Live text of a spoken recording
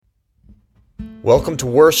Welcome to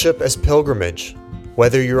Worship as Pilgrimage.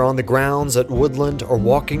 Whether you're on the grounds at Woodland or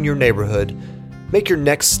walking your neighborhood, make your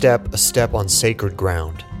next step a step on sacred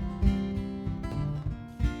ground.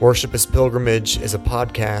 Worship as Pilgrimage is a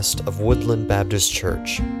podcast of Woodland Baptist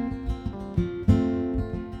Church.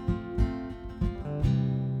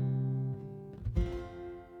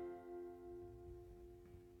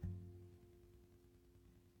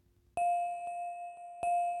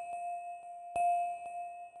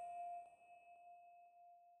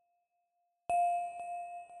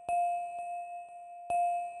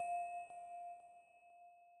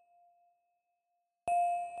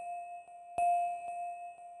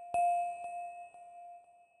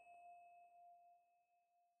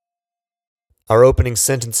 Our opening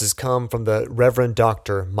sentences come from the Reverend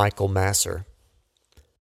Dr. Michael Masser.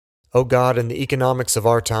 Oh God, in the economics of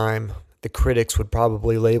our time, the critics would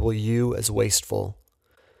probably label you as wasteful.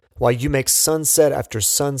 Why, you make sunset after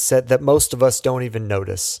sunset that most of us don't even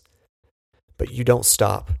notice. But you don't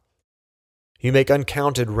stop. You make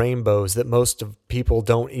uncounted rainbows that most of people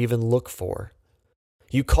don't even look for.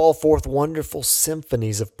 You call forth wonderful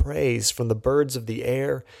symphonies of praise from the birds of the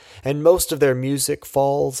air, and most of their music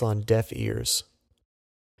falls on deaf ears.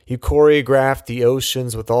 You choreograph the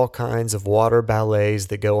oceans with all kinds of water ballets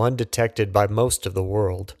that go undetected by most of the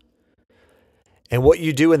world. And what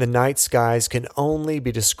you do in the night skies can only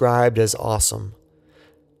be described as awesome.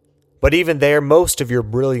 But even there, most of your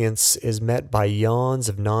brilliance is met by yawns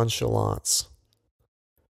of nonchalance.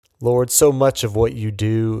 Lord, so much of what you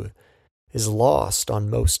do is lost on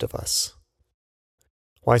most of us.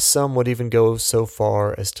 Why, some would even go so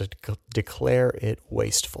far as to declare it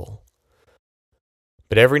wasteful.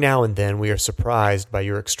 But every now and then we are surprised by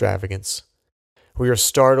your extravagance. We are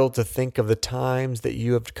startled to think of the times that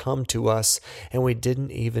you have come to us and we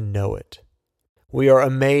didn't even know it. We are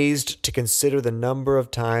amazed to consider the number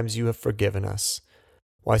of times you have forgiven us.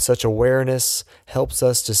 Why, such awareness helps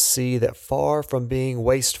us to see that far from being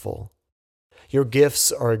wasteful, your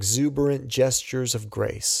gifts are exuberant gestures of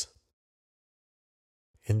grace.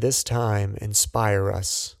 In this time, inspire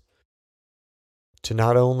us to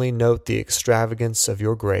not only note the extravagance of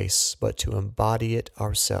your grace, but to embody it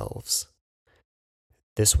ourselves.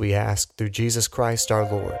 This we ask through Jesus Christ our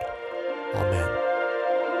Lord. Amen.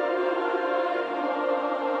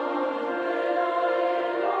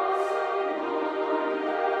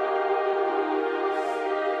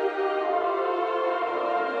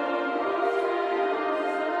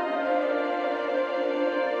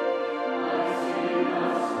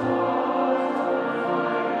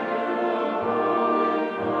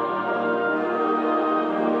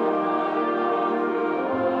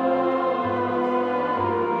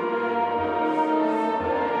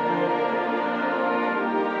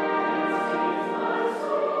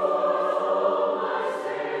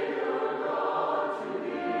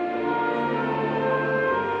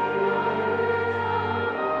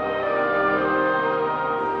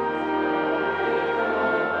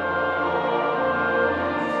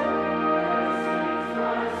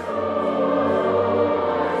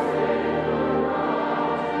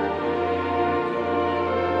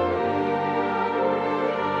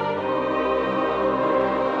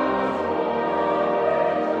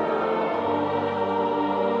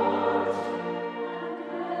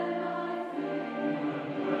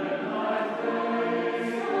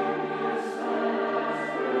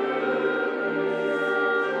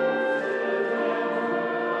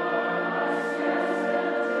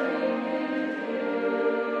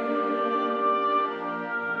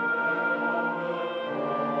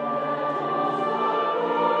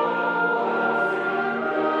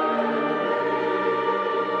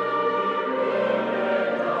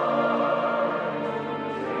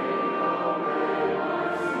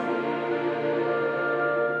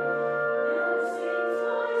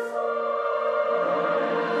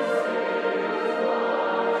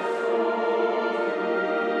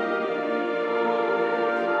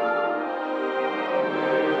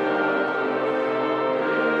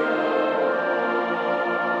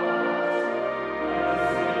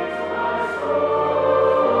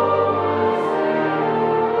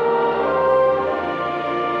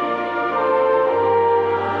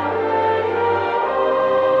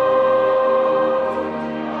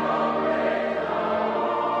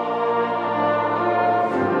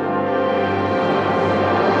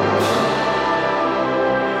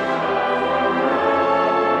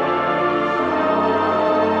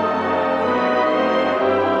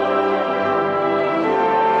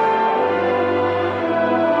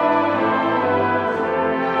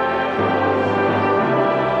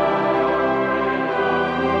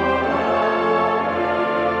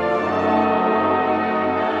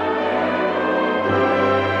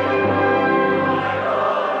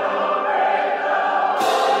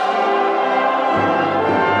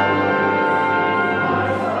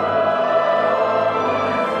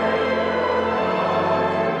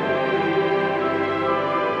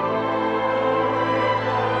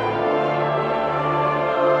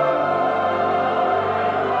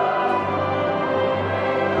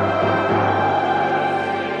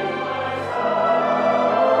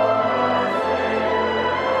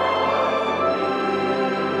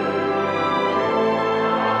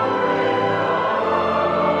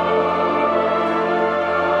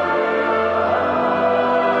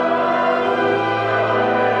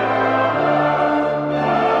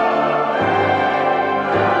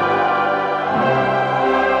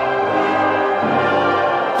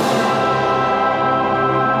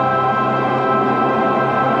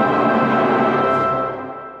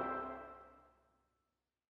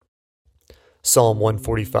 Psalm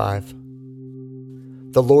 145.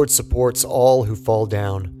 The Lord supports all who fall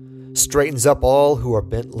down, straightens up all who are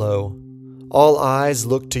bent low. All eyes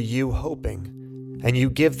look to you hoping, and you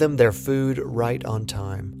give them their food right on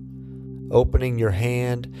time, opening your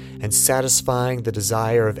hand and satisfying the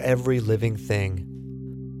desire of every living thing.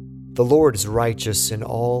 The Lord is righteous in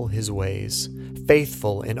all his ways,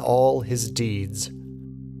 faithful in all his deeds.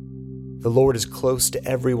 The Lord is close to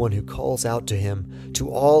everyone who calls out to him,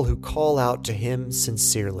 to all who call out to him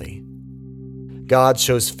sincerely. God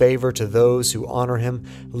shows favor to those who honor him,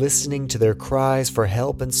 listening to their cries for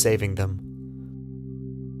help and saving them.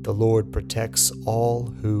 The Lord protects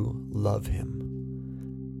all who love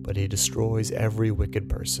him, but he destroys every wicked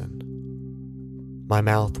person. My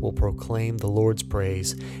mouth will proclaim the Lord's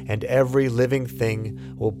praise, and every living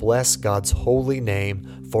thing will bless God's holy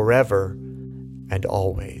name forever and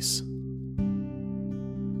always.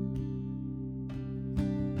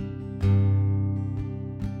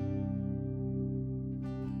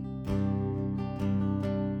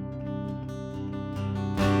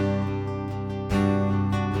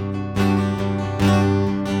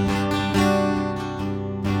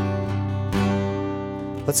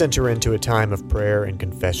 Let's enter into a time of prayer and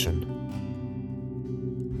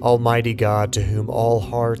confession. Almighty God, to whom all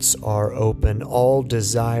hearts are open, all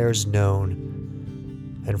desires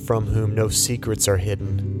known, and from whom no secrets are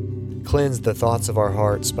hidden, cleanse the thoughts of our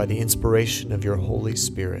hearts by the inspiration of your Holy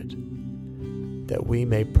Spirit, that we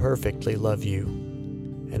may perfectly love you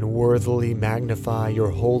and worthily magnify your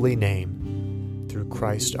holy name through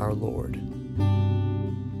Christ our Lord.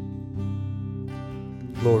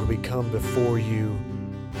 Lord, we come before you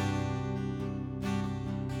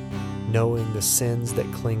knowing the sins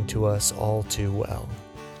that cling to us all too well.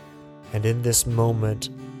 And in this moment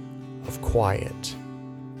of quiet,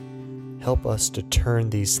 help us to turn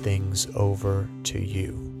these things over to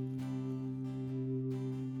you.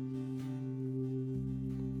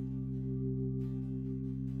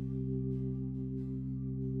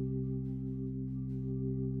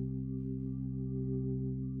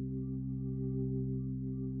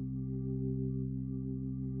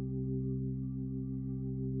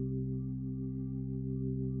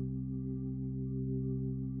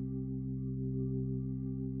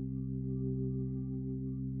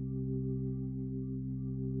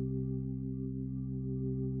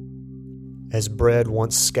 As bread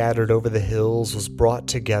once scattered over the hills was brought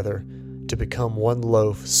together to become one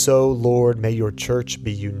loaf, so, Lord, may your church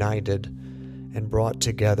be united and brought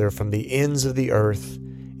together from the ends of the earth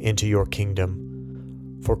into your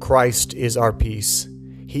kingdom. For Christ is our peace.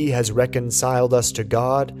 He has reconciled us to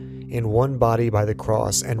God in one body by the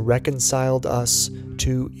cross and reconciled us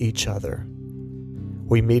to each other.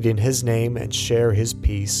 We meet in his name and share his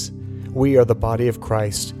peace. We are the body of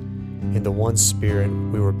Christ. In the one Spirit,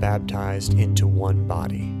 we were baptized into one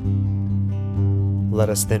body. Let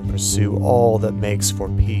us then pursue all that makes for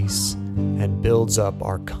peace and builds up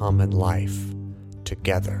our common life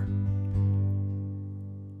together.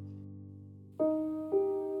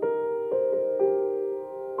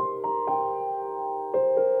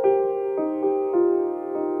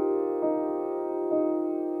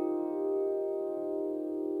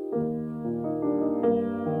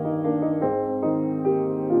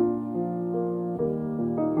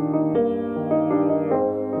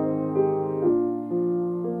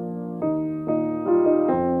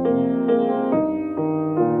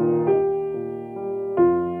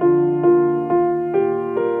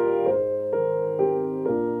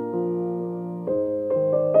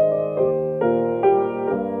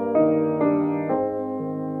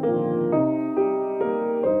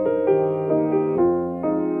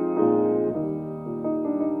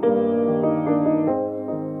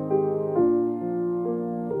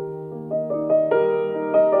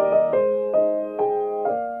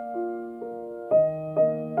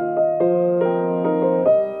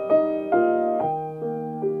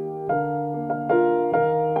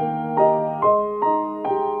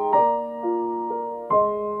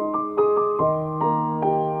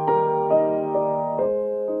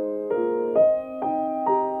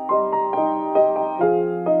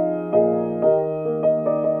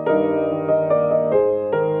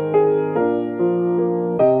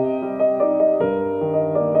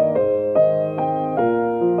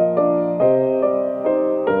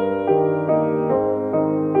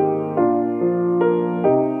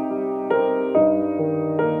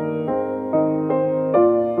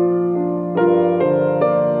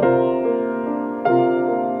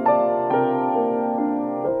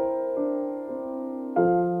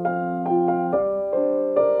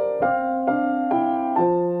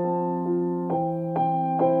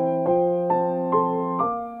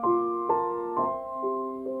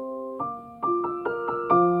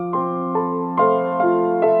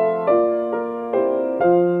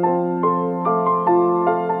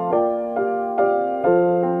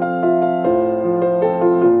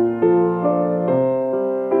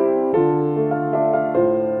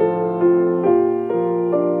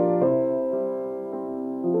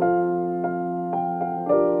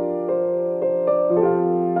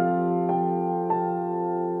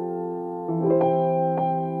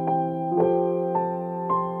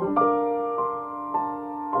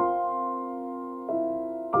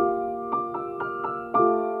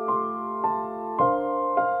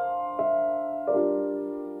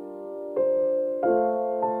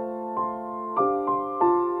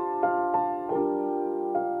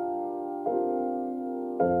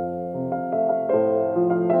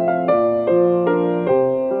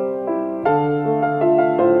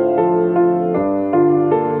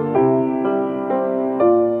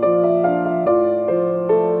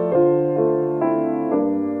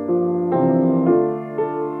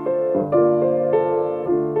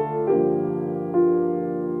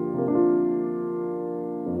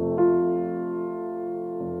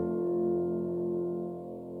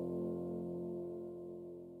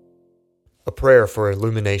 A prayer for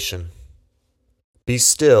illumination. Be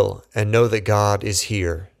still and know that God is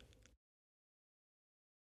here.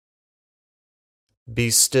 Be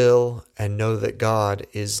still and know that God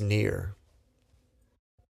is near.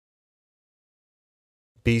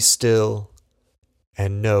 Be still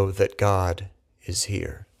and know that God is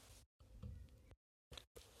here.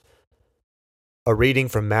 A reading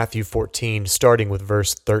from Matthew 14, starting with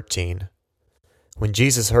verse 13. When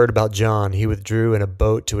Jesus heard about John, he withdrew in a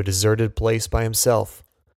boat to a deserted place by himself.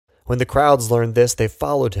 When the crowds learned this, they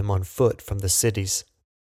followed him on foot from the cities.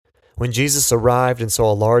 When Jesus arrived and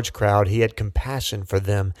saw a large crowd, he had compassion for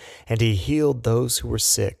them, and he healed those who were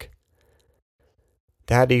sick.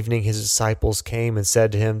 That evening his disciples came and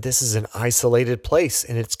said to him, "This is an isolated place,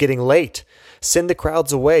 and it's getting late. Send the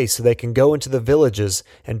crowds away so they can go into the villages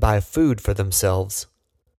and buy food for themselves."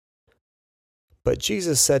 But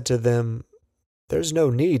Jesus said to them, "There's no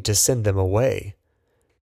need to send them away.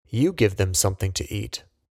 You give them something to eat."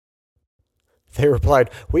 They replied,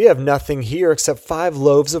 "We have nothing here except 5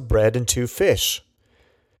 loaves of bread and 2 fish."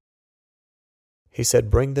 He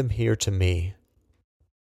said, "Bring them here to me."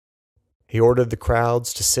 He ordered the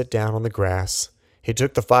crowds to sit down on the grass. He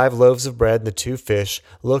took the 5 loaves of bread and the 2 fish,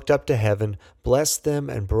 looked up to heaven, blessed them,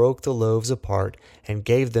 and broke the loaves apart, and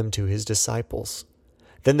gave them to his disciples.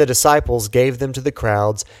 Then the disciples gave them to the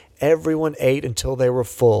crowds. Everyone ate until they were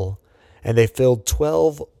full, and they filled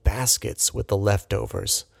 12 baskets with the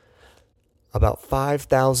leftovers. About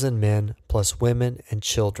 5,000 men, plus women and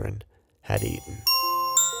children, had eaten.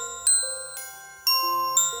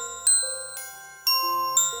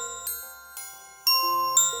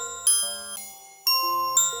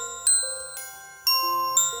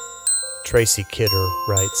 Tracy Kidder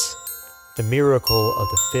writes, "The miracle of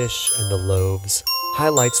the fish and the loaves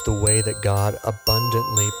highlights the way that God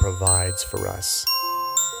abundantly provides for us.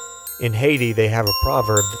 In Haiti, they have a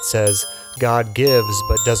proverb that says, 'God gives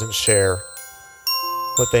but doesn't share.'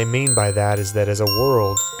 What they mean by that is that as a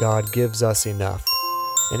world, God gives us enough,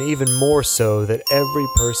 and even more so that every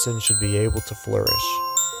person should be able to flourish.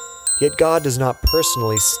 Yet God does not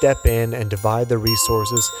personally step in and divide the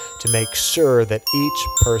resources to make sure that each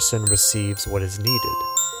person receives what is needed.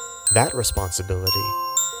 That responsibility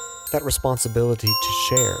to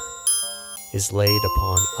share, is laid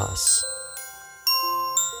upon us."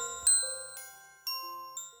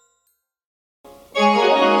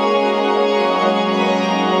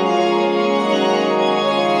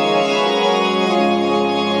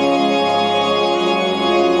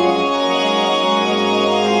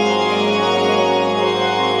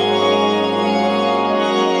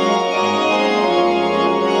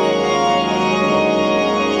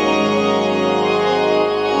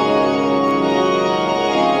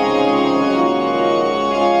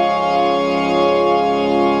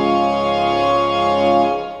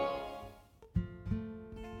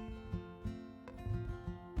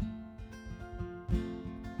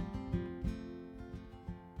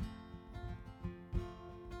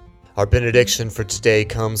 Our benediction for today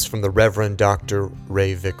comes from the Reverend Dr.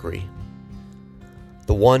 Ray Vickery.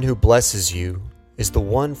 "The one who blesses you is the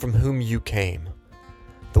one from whom you came,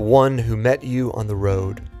 the one who met you on the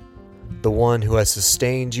road, the one who has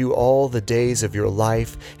sustained you all the days of your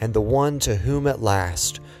life, and the one to whom at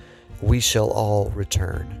last we shall all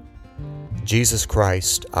return. Jesus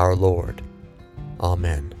Christ our Lord.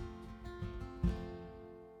 Amen."